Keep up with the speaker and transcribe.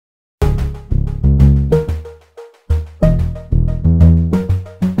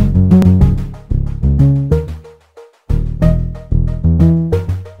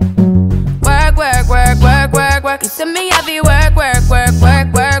You see me heavy work.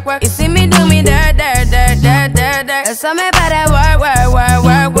 You see me do me dirt. And so me better work.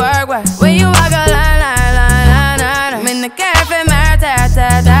 When you walk a line. I'm in the cafe, my ta.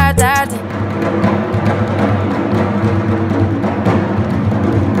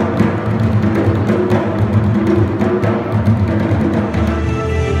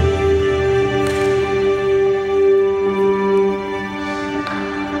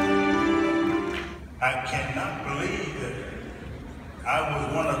 I cannot believe that I was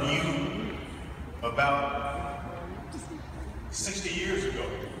one of you about 60 years ago.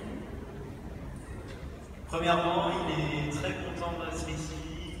 Premièrement, il est très content d'être ici,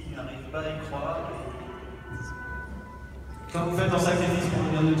 il n'arrive pas à y croire. Quand vous faites un sacrifice pour le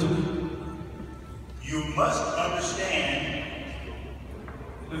bien de tous, You must understand,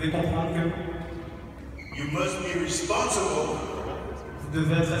 vous devez comprendre que you must be responsible vous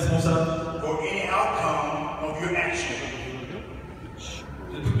devez être responsable for any outcome of your action.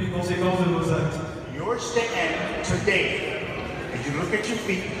 de toutes les conséquences de vos actes. Your stand today, as you look at your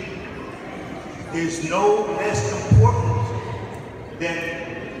feet, is no less important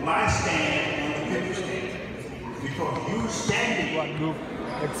than my stand on the picture stand. Because you standing. You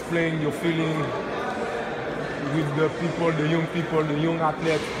explain your feeling with the people, the young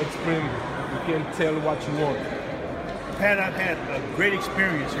athletes, explain, you can tell what you want. I've had a great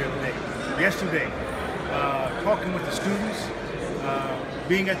experience here today, yesterday, talking with the students,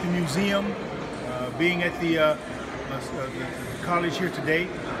 being at the museum, being at the college here today.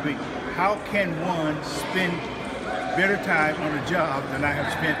 How can one spend better time on a job than I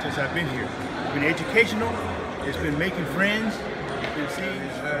have spent since I've been here? It's been educational, it's been making friends, it's been seeing...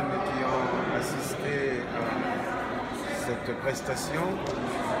 Les jeunes qui ont assisté à cette prestation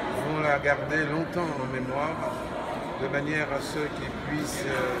vont la garder longtemps en mémoire, de manière à ce qu'ils puissent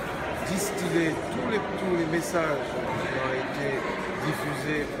distiller tous les messages qui ont été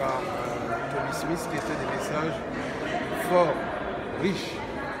diffusés par Tommie Smith, qui étaient des messages forts, riches,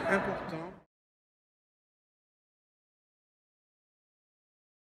 importants.